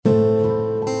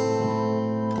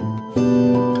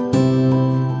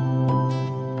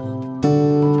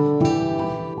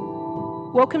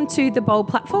Welcome to the Bold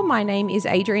Platform. My name is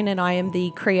Adrian and I am the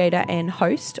creator and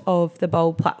host of the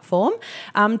Bold Platform.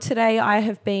 Today I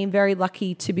have been very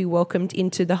lucky to be welcomed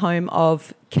into the home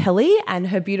of Kelly and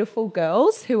her beautiful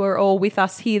girls who are all with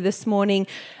us here this morning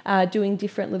doing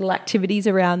different little activities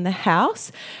around the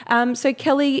house. So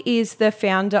Kelly is the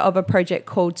founder of a project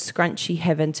called Scrunchie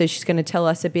Heaven. So she's going to tell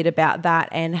us a bit about that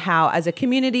and how as a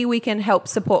community we can help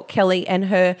support Kelly and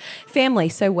her family.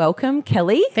 So welcome,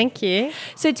 Kelly. Thank you.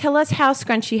 So tell us how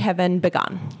Scrunchie Heaven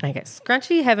begun. Okay,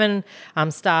 Scrunchie Heaven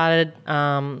started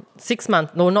 6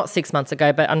 months, well, not 6 months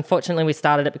ago, but unfortunately we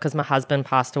started it because my husband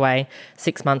passed away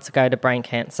 6 months ago to brain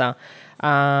cancer.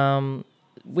 I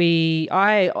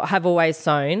have always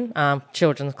sewn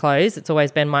children's clothes. It's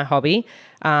always been my hobby.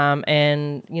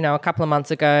 And, you know, a couple of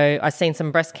months ago, I seen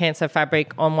some breast cancer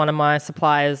fabric on one of my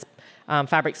suppliers,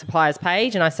 fabric suppliers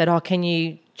page. And I said, can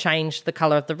you change the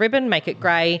colour of the ribbon, make it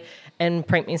grey and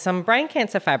print me some brain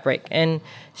cancer fabric? And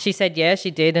she said, yeah, she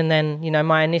did. And then, you know,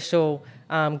 my initial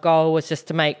goal was just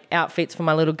to make outfits for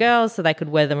my little girls so they could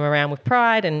wear them around with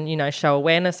pride and, you know, show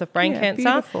awareness of brain cancer.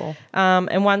 Beautiful.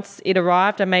 And once it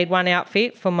arrived, I made one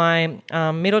outfit for my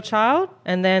middle child,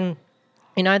 and then,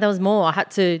 you know, there was more. I had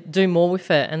to do more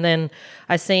with it. And then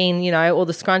I seen, you know, all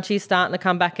the scrunchies starting to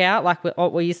come back out, like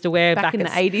what we used to wear back in the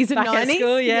 80s and 90s. At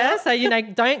school, yeah. So, you know,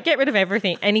 don't get rid of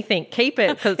anything. Keep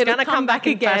it because it's going to come back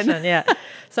again. Fashion, yeah.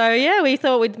 So, yeah, we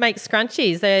thought we'd make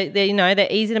scrunchies. They're, you know,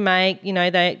 they're easy to make. You know,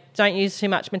 they don't use too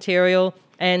much material,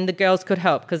 and the girls could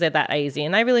help because they're that easy.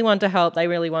 And they really want to help. They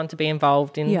really want to be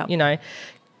involved in, you know,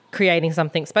 creating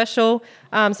something special.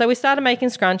 So we started making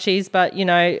scrunchies, but, you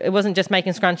know, it wasn't just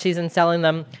making scrunchies and selling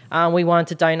them. We wanted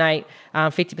to donate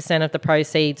 50% of the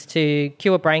proceeds to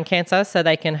cure brain cancer so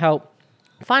they can help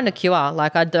find a cure.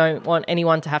 Like, I don't want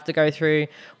anyone to have to go through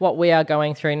what we are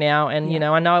going through now. And, you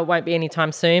know, I know it won't be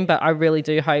anytime soon, but I really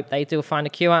do hope they do find a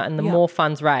cure. And the more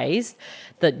funds raised,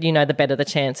 that, you know, the better the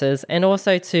chances. And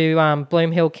also to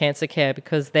Bloom Hill Cancer Care,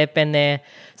 because they've been there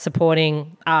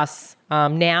supporting us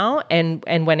now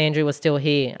and when Andrew was still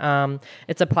here.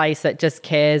 It's a place that just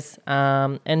cares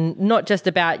and not just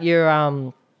about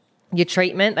your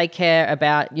treatment. They care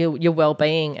about your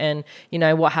well-being and, you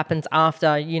know, what happens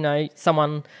after, you know,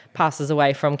 someone passes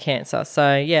away from cancer.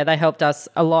 So, yeah, they helped us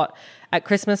a lot at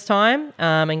Christmas time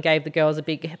and gave the girls a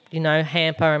big, you know,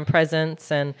 hamper and presents.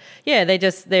 And, yeah,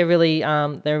 they're really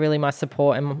my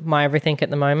support and my everything at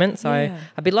the moment. So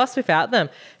I'd be lost without them.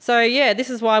 So, yeah, this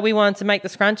is why we wanted to make the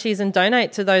scrunchies and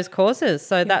donate to those causes.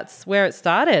 So that's where it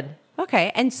started.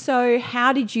 Okay, and so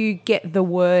how did you get the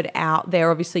word out there?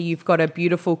 Obviously, you've got a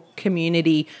beautiful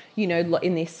community, you know,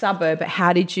 in this suburb, but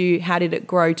how did it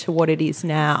grow to what it is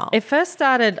now? It first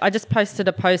started, I just posted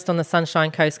a post on the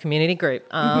Sunshine Coast community group,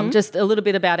 just a little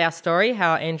bit about our story,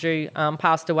 how Andrew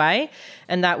passed away,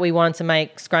 and that we wanted to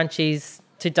make scrunchies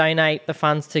to donate the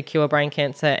funds to cure brain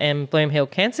cancer and Bloom Hill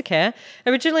Cancer Care.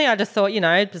 Originally, I just thought, you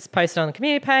know, just post it on the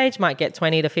community page, might get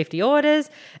 20 to 50 orders,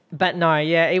 but no,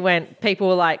 people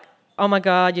were like, oh my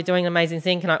God, you're doing an amazing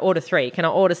thing. Can I order 3? Can I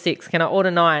order 6? Can I order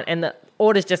 9? And the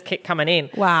orders just kept coming in.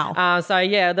 Wow. So,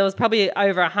 yeah, there was probably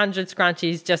over 100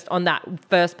 scrunchies just on that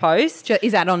first post.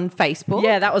 Is that on Facebook?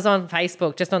 Yeah, that was on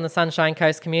Facebook, just on the Sunshine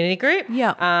Coast community group.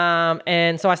 Yeah.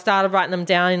 And so I started writing them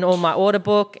down in all my order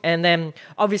book. And then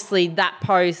obviously that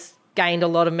post gained a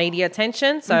lot of media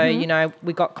attention. So, you know,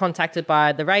 we got contacted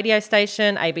by the radio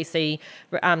station, ABC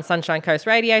Sunshine Coast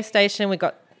radio station. We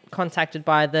got contacted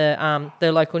by the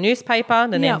local newspaper,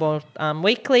 the Nambour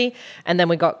Weekly, and then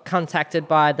we got contacted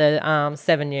by the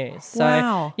 7 News.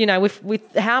 So, you know,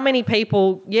 with how many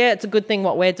people, it's a good thing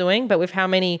what we're doing, but with how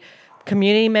many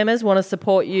community members want to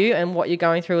support you and what you're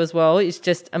going through as well, it's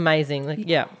just amazing. Like,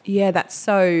 yeah, that's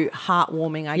so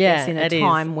heartwarming, I guess, in a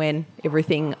time when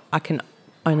everything, I can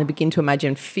only begin to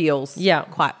imagine, feels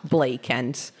quite bleak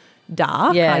and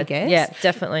dark, I guess. Yeah,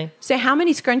 definitely. So how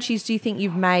many scrunchies do you think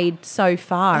you've made so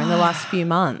far in the last few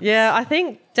months? Yeah, I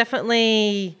think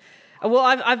definitely. Well,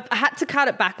 I've had to cut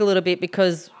it back a little bit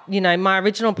because, you know, my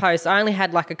original post, I only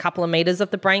had like a couple of meters of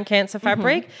the brain cancer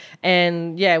fabric.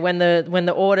 And when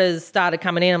the orders started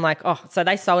coming in, I'm like, so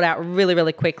they sold out really,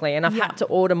 really quickly. And I've had to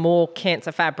order more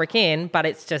cancer fabric in, but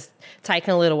it's just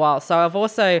taken a little while. So I've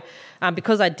also,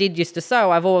 because I did used to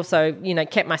sew, I've also, you know,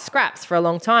 kept my scraps for a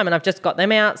long time, and I've just got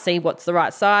them out, see what's the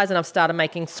right size, and I've started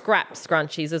making scrap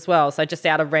scrunchies as well. So just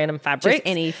out of random fabric. Just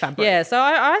any fabric. Yeah. So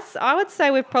I would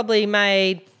say we've probably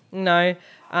made, you know,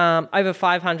 over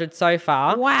 500 so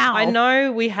far. Wow. I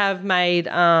know we have made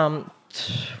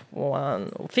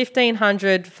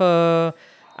 1,500 for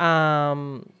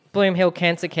Bloom Hill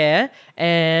Cancer Care,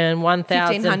 and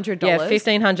 $1,500. Yeah,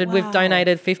 $1,500. Wow. We've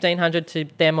donated $1,500 to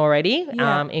them already.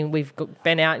 Yeah. And we've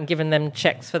been out and given them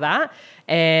checks for that.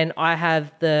 And I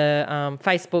have the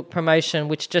Facebook promotion,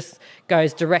 which just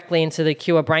goes directly into the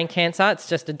Cure Brain Cancer. It's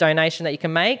just a donation that you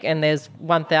can make, and there's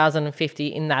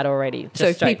 $1,050 in that already. So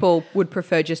if people would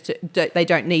prefer they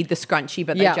don't need the scrunchie,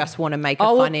 but they just want to make a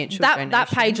financial donation. That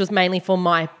page was mainly for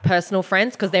my personal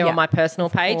friends because they're on my personal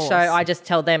page. So I just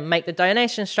tell them, make the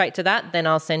donation straight to that, then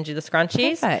I'll send you the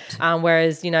scrunchies. Perfect.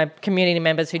 Whereas, community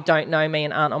members who don't know me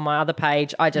and aren't on my other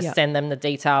page, I just send them the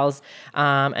details.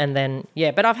 And then,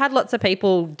 but I've had lots of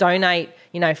people donate,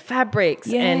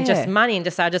 fabrics and just money and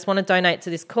just say, I just want to donate to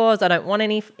this cause. I don't want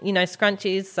any,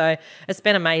 scrunchies. So it's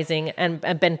been amazing and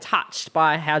been touched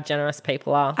by how generous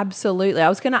people are. Absolutely. I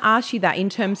was going to ask you that in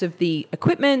terms of the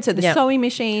equipment, so the sewing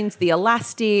machines, the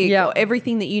elastic, or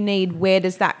everything that you need, where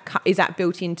does that, is that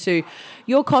built into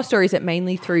your cost, or is it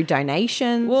mainly through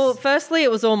donations? Well, firstly, it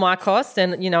was all my cost,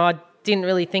 and, I didn't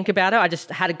really think about it. I just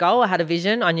had a goal. I had a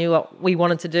vision. I knew what we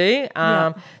wanted to do.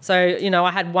 So,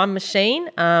 I had one machine.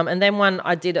 And then when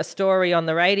I did a story on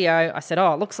the radio, I said,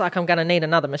 it looks like I'm going to need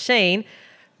another machine.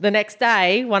 The next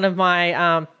day, one of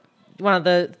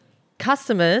the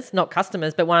customers, not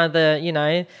customers, but one of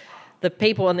the, the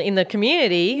people in the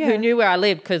community who knew where I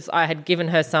lived, because I had given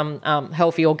her some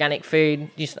healthy organic food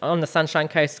on the Sunshine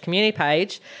Coast community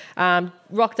page,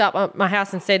 rocked up at my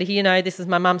house and said, this is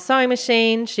my mum's sewing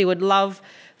machine. She would love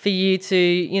for you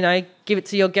to, give it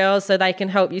to your girls so they can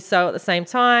help you sew at the same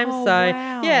time.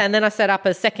 Wow. And then I set up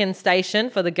a second station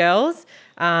for the girls.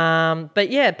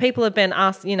 People have been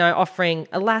offering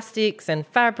elastics and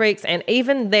fabrics and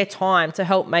even their time to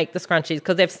help make the scrunchies,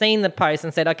 because they've seen the post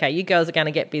and said, okay, you girls are going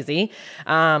to get busy.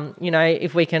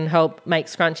 If we can help make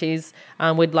scrunchies,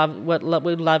 we'd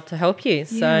love to help you.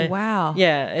 So wow.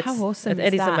 Yeah, how awesome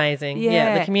it is that? amazing.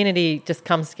 Yeah. The community just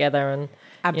comes together and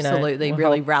absolutely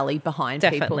really rally behind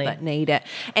people that need it.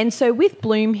 And so with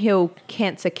Bloom Hill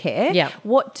Cancer Care,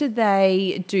 what do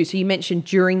they do? So you mentioned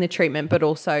during the treatment, but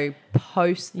also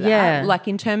post that. Like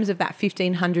in terms of that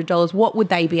 $1,500, what would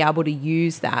they be able to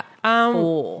use that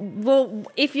for? Well,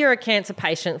 if you're a cancer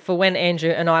patient, for when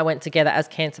Andrew and I went together as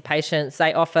cancer patients,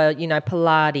 they offer,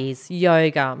 Pilates,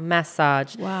 yoga,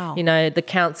 massage, the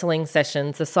counselling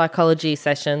sessions, the psychology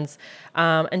sessions,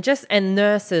 and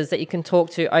nurses that you can talk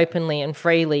to openly and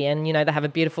freely. And, they have a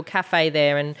beautiful cafe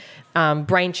there, and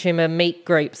brain tumour meet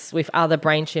groups with other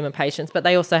brain tumour patients. But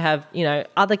they also have,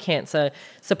 other cancer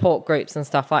support groups and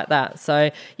stuff like that.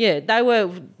 So, they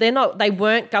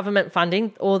weren't government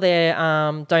funding. All their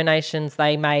donations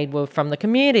they made were from the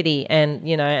community and,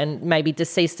 and maybe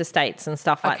deceased estates and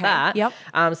stuff like that. Yep.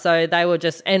 So they were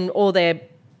and all their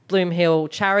Bloom Hill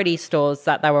charity stores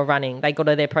that they were running, they got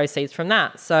all their proceeds from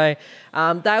that. So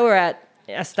they were at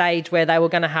a stage where they were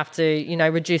going to have to,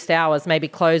 reduce hours, maybe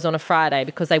close on a Friday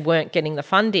because they weren't getting the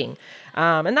funding.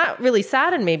 And that really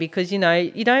saddened me because, you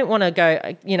don't want to go,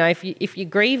 if you're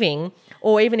grieving,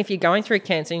 or even if you're going through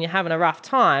cancer and you're having a rough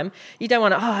time, you don't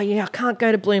want to, I can't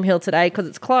go to Bloom Hill today because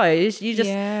it's closed. You just,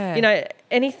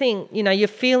 anything, your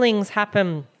feelings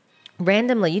happen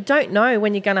randomly. You don't know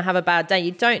when you're going to have a bad day.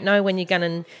 You don't know when you're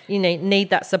going to, need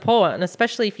that support. And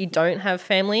especially if you don't have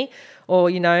family,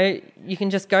 or, you can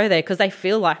just go there because they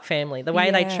feel like family. The way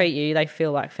they treat you, they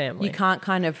feel like family. You can't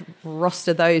kind of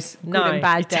roster those good and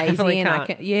bad days in. I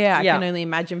can only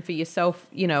imagine for yourself,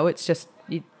 it's just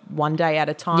one day at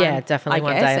a time. Yeah, definitely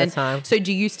one day at a time. So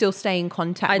do you still stay in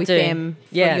contact with them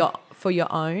for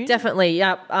your own? Definitely,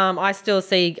 yeah. I still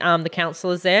see the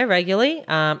counsellors there regularly,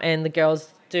 and the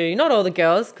girls do. Not all the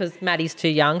girls, because Maddie's too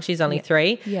young. She's only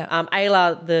 3. Yeah.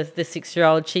 Ayla, the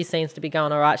 6-year-old, she seems to be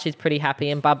going all right. She's pretty happy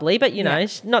and bubbly. But,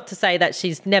 not to say that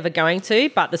she's never going to,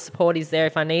 but the support is there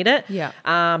if I need it. Yeah.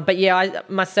 I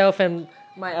myself and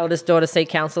my eldest daughter see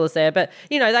counsellors there. But,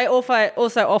 they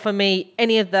also offer me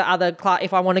any of the other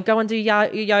if I want to go and do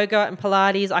yoga and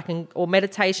Pilates, or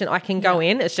meditation, I can go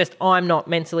in. It's just I'm not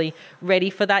mentally ready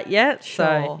for that yet.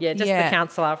 Sure. So, the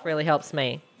counsellor really helps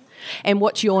me. And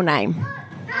what's your name?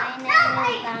 My name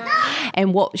is Lani.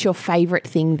 And what's your favourite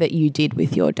thing that you did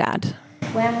with your dad?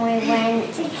 When we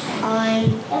went on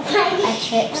a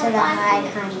trip to the high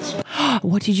country.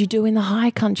 What did you do in the high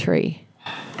country?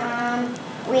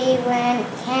 We went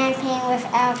camping with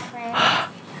our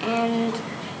friends and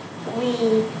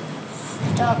we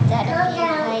stopped at a few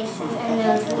places and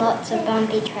there was lots of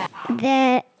bumpy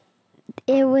tracks.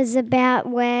 It was about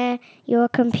where your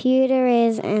computer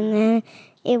is, and then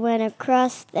it went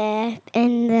across there,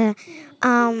 and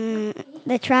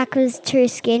the track was too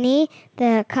skinny.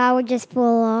 The car would just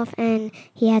fall off, and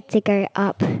he had to go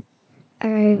up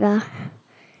or over.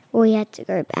 we had to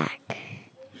go back.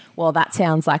 Well, that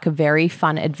sounds like a very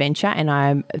fun adventure, and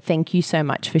I thank you so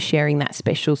much for sharing that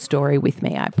special story with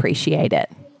me. I appreciate it.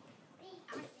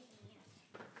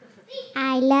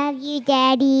 I love you,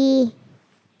 Daddy.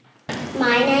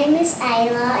 My name is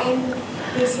Ayla, and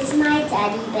this is my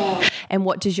daddy bear. And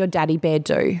what does your daddy bear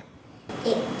do?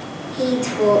 He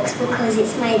talks because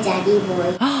it's my daddy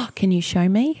voice. Oh, can you show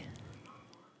me?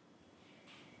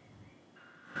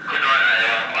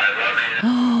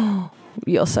 Oh,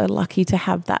 you're so lucky to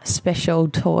have that special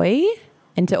toy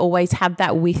and to always have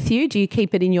that with you. Do you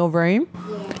keep it in your room?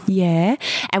 Yes. Yeah.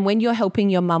 And when you're helping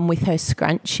your mum with her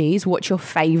scrunchies, what's your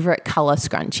favourite colour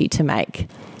scrunchie to make?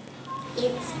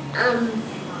 It's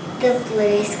the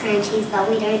blue scrunchies, but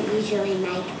we don't usually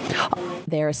make them.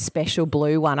 They're a special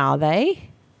blue one, are they?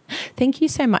 Thank you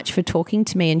so much for talking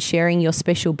to me and sharing your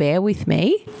special bear with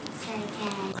me. It's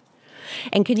okay.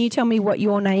 And can you tell me what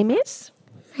your name is?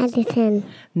 Maddison.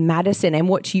 Maddison. And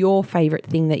what's your favourite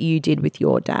thing that you did with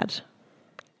your dad?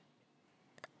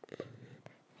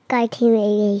 Go to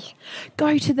movies.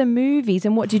 Go to the movies.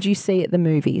 And what did you see at the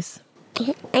movies?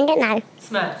 I don't know.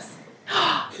 Smurfs.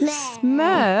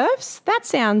 Smurfs? That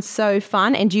sounds so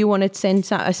fun. And do you want to send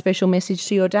a special message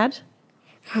to your dad?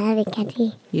 I love you,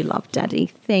 Daddy. You love Daddy.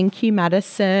 Thank you,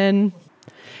 Maddison.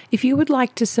 If you would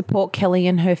like to support Kelly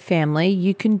and her family,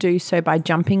 you can do so by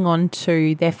jumping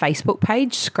onto their Facebook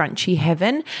page, Scrunchie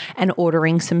Heaven, and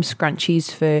ordering some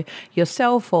scrunchies for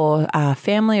yourself or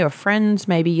family or friends.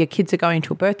 Maybe your kids are going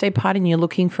to a birthday party and you're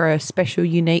looking for a special,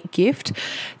 unique gift.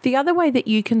 The other way that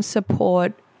you can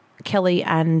support Kelly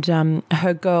and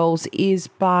her girls is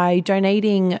by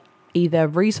donating either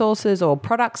resources or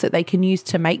products that they can use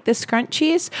to make the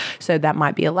scrunchies. So that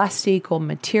might be elastic or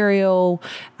material,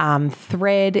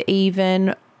 thread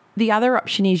even. The other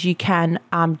option is you can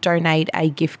donate a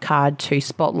gift card to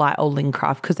Spotlight or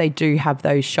Lincraft because they do have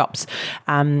those shops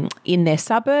in their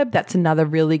suburb. That's another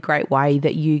really great way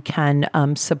that you can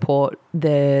support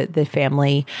the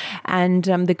family and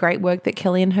the great work that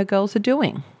Kelly and her girls are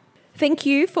doing. Thank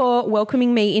you for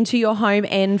welcoming me into your home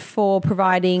and for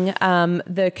providing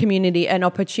the community an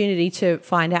opportunity to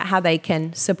find out how they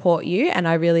can support you. And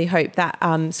I really hope that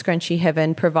Scrunchie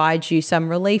Heaven provides you some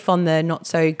relief on the not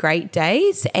so great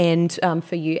days and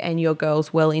for you and your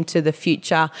girls well into the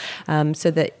future so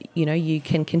that, you know, you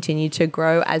can continue to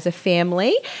grow as a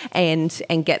family and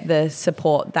get the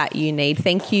support that you need.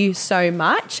 Thank you so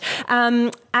much.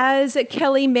 As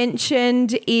Kelly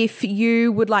mentioned, if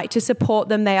you would like to support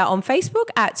them, they are on Facebook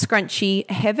at Scrunchie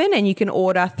Heaven and you can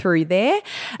order through there.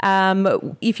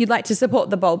 If you'd like to support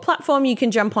the Bold platform, you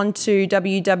can jump onto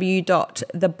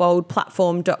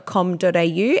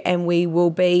www.theboldplatform.com.au and we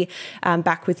will be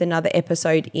back with another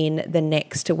episode in the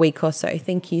next week or so.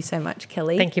 Thank you so much,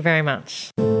 Kelly. Thank you very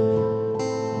much.